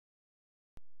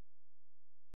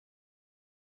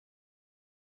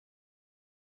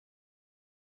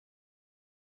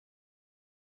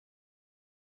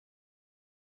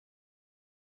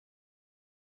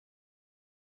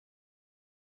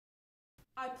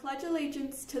I pledge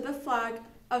allegiance to the flag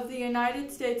of the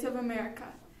United States of America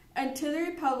and to the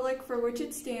republic for which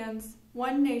it stands,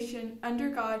 one nation, under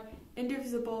God,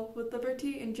 indivisible, with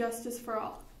liberty and justice for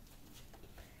all.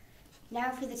 Now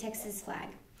for the Texas flag.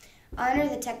 Honor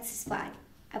the Texas flag.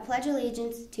 I pledge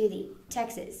allegiance to the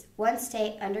Texas, one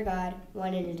state under God,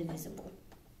 one and indivisible.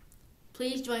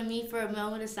 Please join me for a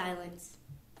moment of silence.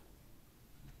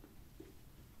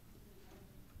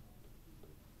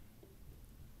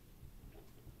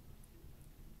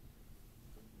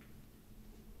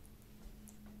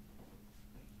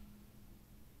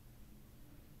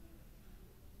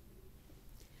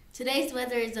 Today's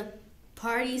weather is a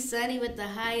partly sunny with a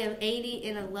high of 80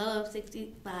 and a low of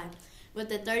 65,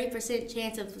 with a 30%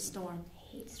 chance of a storm.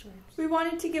 I hate storms. We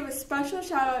wanted to give a special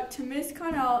shout out to Miss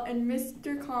Connell and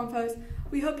Mr. Compost.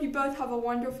 We hope you both have a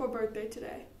wonderful birthday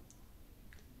today.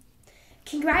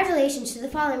 Congratulations to the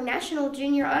following National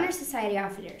Junior Honor Society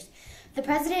officers. The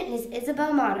president is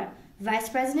Isabel Mata, vice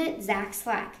president Zach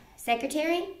Slack,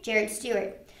 secretary Jared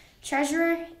Stewart,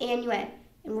 treasurer Ann Yuen,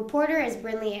 and reporter is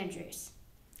Brinley Andrews.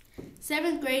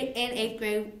 7th grade and 8th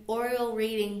grade oral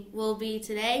reading will be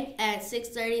today at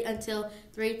 6:30 until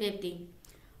 3:50.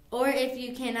 Or if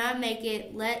you cannot make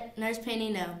it, let Nurse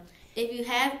Penny know. If you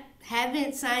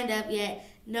haven't signed up yet,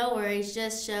 no worries,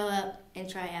 just show up and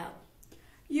try out.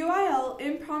 UIL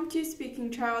impromptu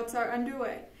speaking tryouts are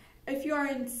underway. If you are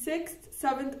in 6th,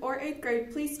 7th, or 8th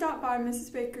grade, please stop by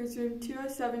Mrs. Baker's room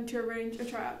 207 to arrange a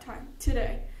tryout time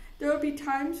today. There will be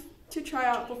times to try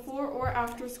out before or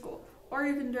after school, or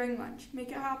even during lunch. Make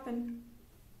it happen.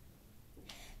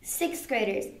 6th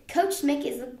graders, Coach Smith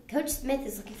is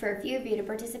looking for a few of you to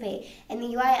participate in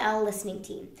the UIL listening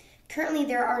team. Currently,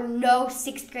 there are no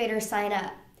 6th graders sign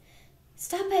up.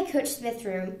 Stop by Coach Smith's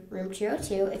room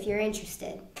 202, if you're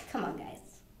interested. Come on, guys.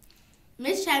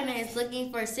 Miss Chapman is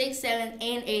looking for 6th, 7th,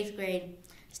 and 8th grade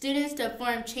students to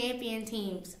form champion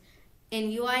teams in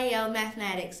UIL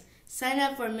mathematics. Sign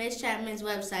up for Miss Chapman's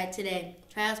website today.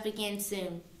 Trials begin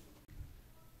soon.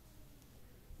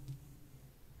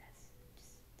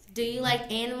 Do you like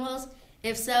animals?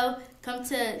 If so, come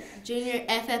to Junior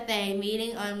FFA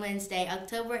meeting on Wednesday,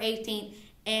 October 18th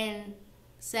and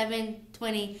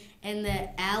 7:20 in the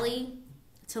alley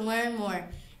to learn more.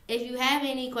 If you have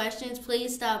any questions,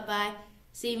 please stop by.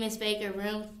 See Miss Baker,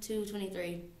 room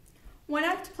 223. One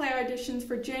act play auditions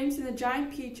for James and the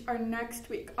Giant Peach are next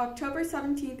week, October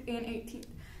 17th and 18th.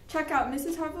 Check out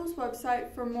Mrs. Harville's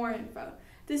website for more info.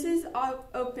 This is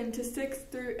open to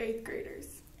 6th through 8th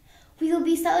graders. We will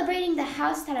be celebrating the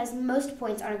house that has most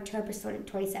points on October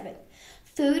 27th.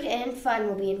 Food and fun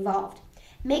will be involved.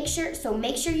 Make sure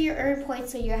you earn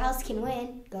points so your house can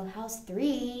win. Go house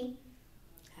 3.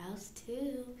 House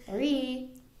 2. 3.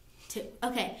 2.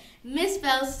 Okay. Miss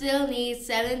Bell still needs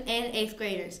 7th and 8th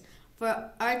graders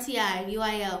for RTI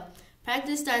UIL.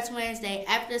 Practice starts Wednesday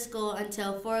after school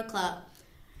until 4 o'clock.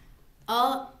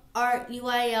 All our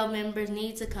UIL members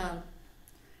need to come.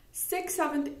 6th,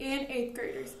 7th, and 8th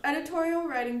graders. Editorial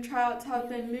writing tryouts have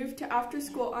been moved to after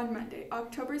school on Monday,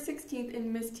 October 16th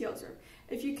in Miss Teal's room.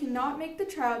 If you cannot make the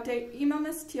tryout date, email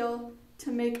Miss Teal to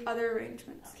make other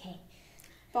arrangements. Okay.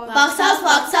 Box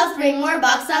tops, bring more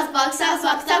box tops,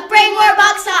 bring more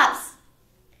box tops.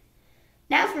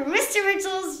 Now for Mr.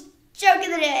 Mitchell's joke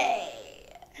of the day.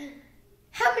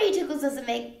 How many tickles does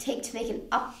it take to make an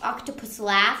octopus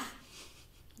laugh?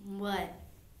 What?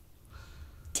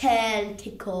 10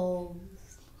 tickles.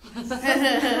 Get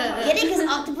it? Because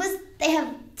octopus, they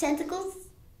have tentacles.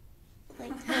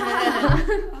 Like,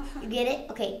 you get it?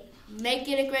 Okay. Make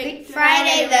it a great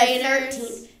Friday the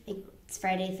Raiders. 13th. It's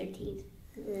Friday the 13th.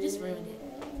 Just ruined it.